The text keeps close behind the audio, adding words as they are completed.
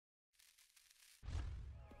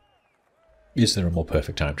Is there a more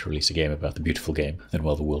perfect time to release a game about the beautiful game than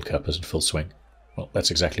while the World Cup is in full swing? Well,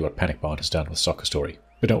 that's exactly what Panic Barn has done with Soccer Story.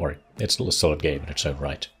 But don't worry, it's still a solid game in its own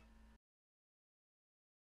right.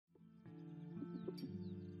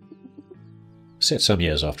 Set some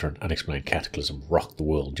years after an unexplained cataclysm rocked the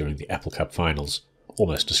world during the Apple Cup finals,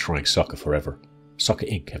 almost destroying soccer forever, Soccer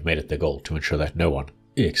Inc. have made it their goal to ensure that no one,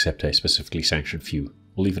 except a specifically sanctioned few,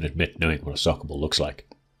 will even admit knowing what a soccer ball looks like.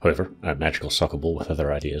 However, a magical soccer ball with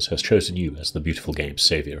other ideas has chosen you as the beautiful game's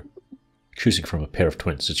savior. Choosing from a pair of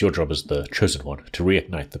twins, it's your job as the chosen one to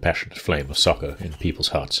reignite the passionate flame of soccer in people's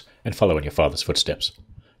hearts and follow in your father's footsteps.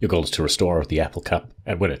 Your goal is to restore the Apple Cup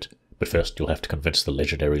and win it, but first you'll have to convince the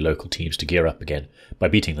legendary local teams to gear up again by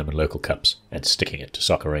beating them in local cups and sticking it to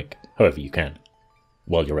Soccer Inc. however you can.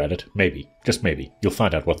 While you're at it, maybe, just maybe, you'll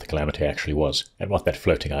find out what the calamity actually was and what that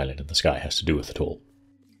floating island in the sky has to do with it all.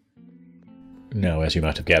 Now, as you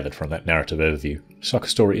might have gathered from that narrative overview, Soccer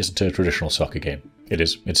Story isn't a traditional soccer game. It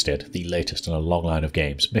is, instead, the latest in a long line of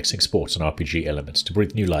games mixing sports and RPG elements to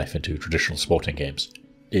breathe new life into traditional sporting games.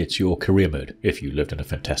 It's your career mode, if you lived in a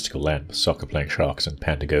fantastical land with soccer-playing sharks and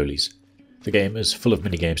panda goalies. The game is full of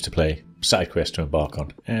minigames to play, side quests to embark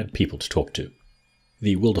on, and people to talk to.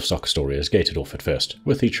 The world of Soccer Story is gated off at first,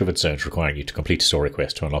 with each of its zones requiring you to complete a story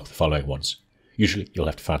quest to unlock the following ones. Usually, you'll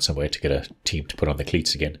have to find some way to get a team to put on their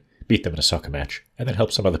cleats again, beat them in a soccer match, and then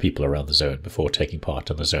help some other people around the zone before taking part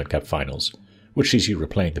in the Zone Cup finals, which sees you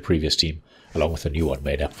replaying the previous team, along with a new one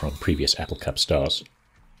made up from previous Apple Cup stars.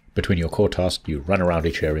 Between your core tasks, you run around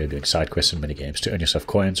each area doing side quests and minigames to earn yourself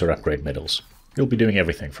coins or upgrade medals. You'll be doing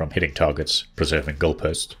everything from hitting targets, preserving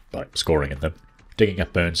goalposts, by scoring in them, digging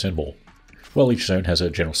up bones, and more. While each zone has a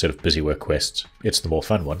general set of busy work quests, it's the more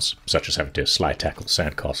fun ones, such as having to slide tackle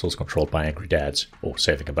sandcastles controlled by angry dads, or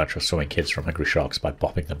saving a bunch of swimming kids from hungry sharks by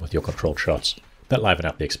bopping them with your controlled shots, that liven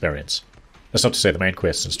up the experience. That's not to say the main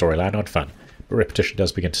quests and storyline aren't fun, but repetition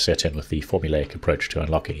does begin to set in with the formulaic approach to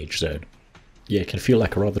unlocking each zone. Yeah, it can feel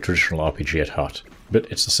like a rather traditional RPG at heart,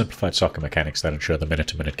 but it's the simplified soccer mechanics that ensure the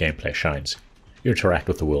minute-to-minute gameplay shines. You interact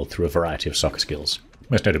with the world through a variety of soccer skills,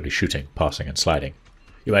 most notably shooting, passing, and sliding.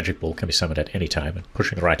 Your magic ball can be summoned at any time, and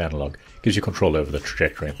pushing the right analog gives you control over the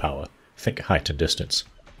trajectory and power. Think height and distance.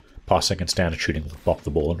 Passing and standard shooting will bop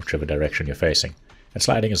the ball in whichever direction you're facing, and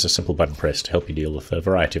sliding is a simple button press to help you deal with a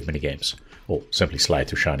variety of minigames, or simply slide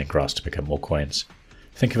through shining grass to pick up more coins.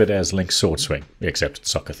 Think of it as Link's sword swing, except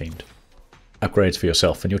it's soccer-themed. Upgrades for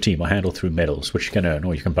yourself and your team are handled through medals, which you can earn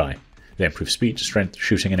or you can buy. They improve speed, strength,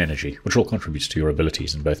 shooting, and energy, which all contributes to your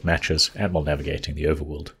abilities in both matches and while navigating the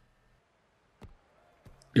overworld.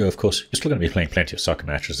 Of course, you're still going to be playing plenty of soccer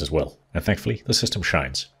matches as well, and thankfully, the system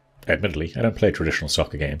shines. Admittedly, I don't play traditional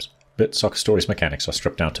soccer games, but Soccer Story's mechanics are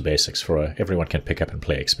stripped down to basics for a everyone can pick up and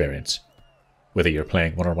play experience. Whether you're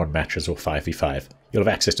playing one-on-one matches or 5v5, you'll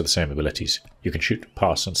have access to the same abilities. You can shoot,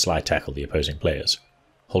 pass, and slide tackle the opposing players.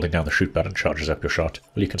 Holding down the shoot button charges up your shot,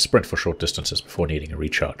 while you can sprint for short distances before needing a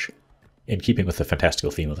recharge. In keeping with the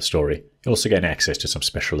fantastical theme of the story, you'll also gain access to some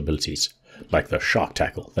special abilities, like the Shark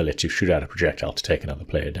Tackle that lets you shoot out a projectile to take another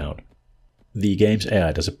player down. The game's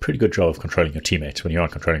AI does a pretty good job of controlling your teammates when you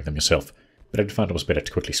aren't controlling them yourself, but I did find it was better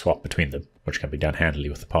to quickly swap between them, which can be done handily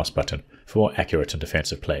with the pass button, for more accurate and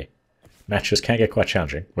defensive play. Matches can get quite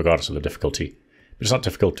challenging, regardless of the difficulty, but it's not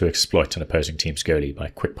difficult to exploit an opposing team's goalie by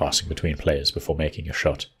quick passing between players before making your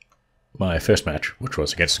shot. My first match, which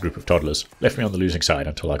was against a group of toddlers, left me on the losing side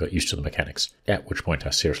until I got used to the mechanics, at which point I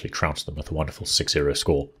seriously trounced them with a wonderful 6-0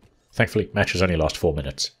 score. Thankfully, matches only last 4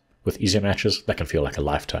 minutes. With easier matches, that can feel like a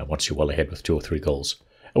lifetime once you're well ahead with 2 or 3 goals,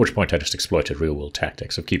 at which point I just exploited real-world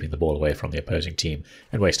tactics of keeping the ball away from the opposing team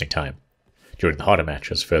and wasting time. During the harder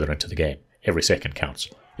matches further into the game, every second counts,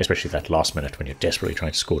 especially that last minute when you're desperately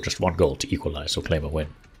trying to score just 1 goal to equalize or claim a win.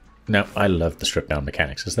 Now, I loved the stripped-down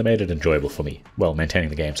mechanics as they made it enjoyable for me, while maintaining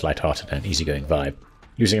the game's light-hearted and easygoing vibe.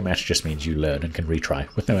 Losing a match just means you learn and can retry,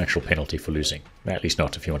 with no actual penalty for losing, at least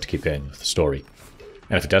not if you want to keep going with the story.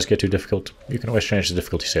 And if it does get too difficult, you can always change the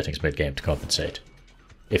difficulty settings mid-game to compensate.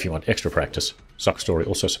 If you want extra practice, Soccer Story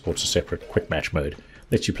also supports a separate quick match mode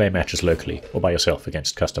that lets you play matches locally or by yourself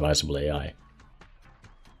against customizable AI.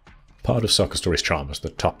 Part of Soccer Story's charm is the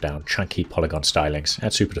top-down, chunky polygon stylings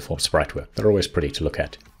and super deformed sprite work that are always pretty to look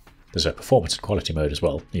at. There's a performance and quality mode as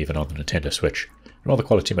well, even on the Nintendo Switch. And while the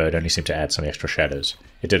quality mode only seemed to add some extra shadows,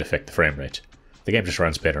 it did affect the frame rate. The game just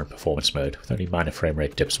runs better in performance mode, with only minor frame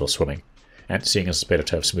rate dips while swimming, and seeing as it's better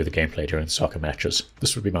to have smoother gameplay during the soccer matches,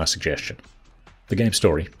 this would be my suggestion. The game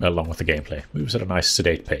story, along with the gameplay, moves at a nice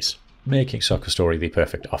sedate pace, making Soccer Story the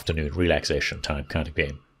perfect afternoon relaxation time kind of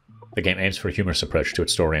game. The game aims for a humorous approach to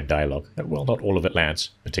its story and dialogue, and while not all of it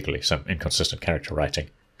lands, particularly some inconsistent character writing,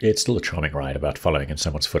 It's still a charming ride about following in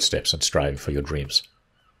someone's footsteps and striving for your dreams.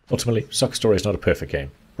 Ultimately, Soccer Story is not a perfect game,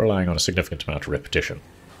 relying on a significant amount of repetition,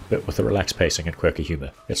 but with a relaxed pacing and quirky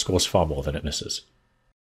humour, it scores far more than it misses.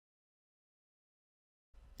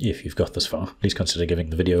 If you've got this far, please consider giving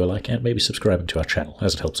the video a like and maybe subscribing to our channel,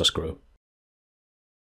 as it helps us grow.